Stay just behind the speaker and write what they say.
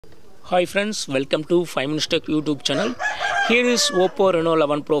Hi friends, welcome to 5 Minutes Tech YouTube channel. Here is Oppo Reno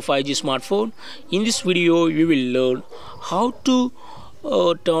 11 Pro 5G smartphone. In this video, you will learn how to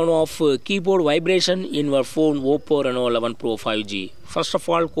turn off keyboard vibration in your phone Oppo Reno 11 Pro 5G. First of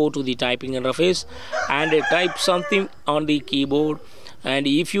all, go to the typing interface and type something on the keyboard. And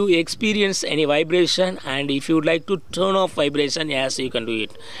if you experience any vibration and if you would like to turn off vibration, yes, you can do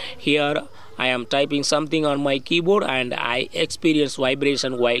it. Here I am typing something on my keyboard and I experience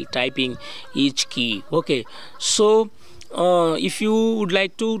vibration while typing each key. Okay, so if you would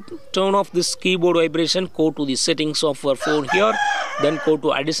like to turn off this keyboard vibration, go to the settings of your phone here, then go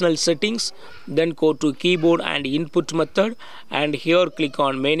to additional settings, then go to keyboard and input method, and here click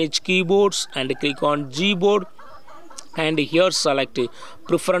on manage keyboards and click on Gboard, and here select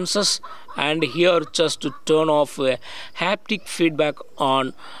preferences, and here just to turn off haptic feedback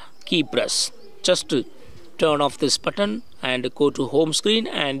on key press. Just turn off this button and go to home screen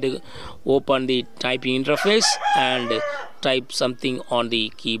and open the typing interface and type something on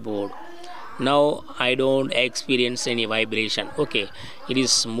the keyboard. Now I don't experience any vibration. Okay, it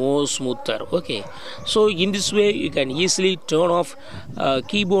is more smoother. Okay, so in this way you can easily turn off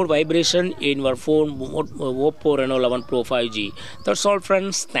keyboard vibration in your phone Oppo Reno 11 Pro 5G. That's all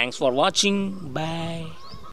friends, thanks for watching, bye.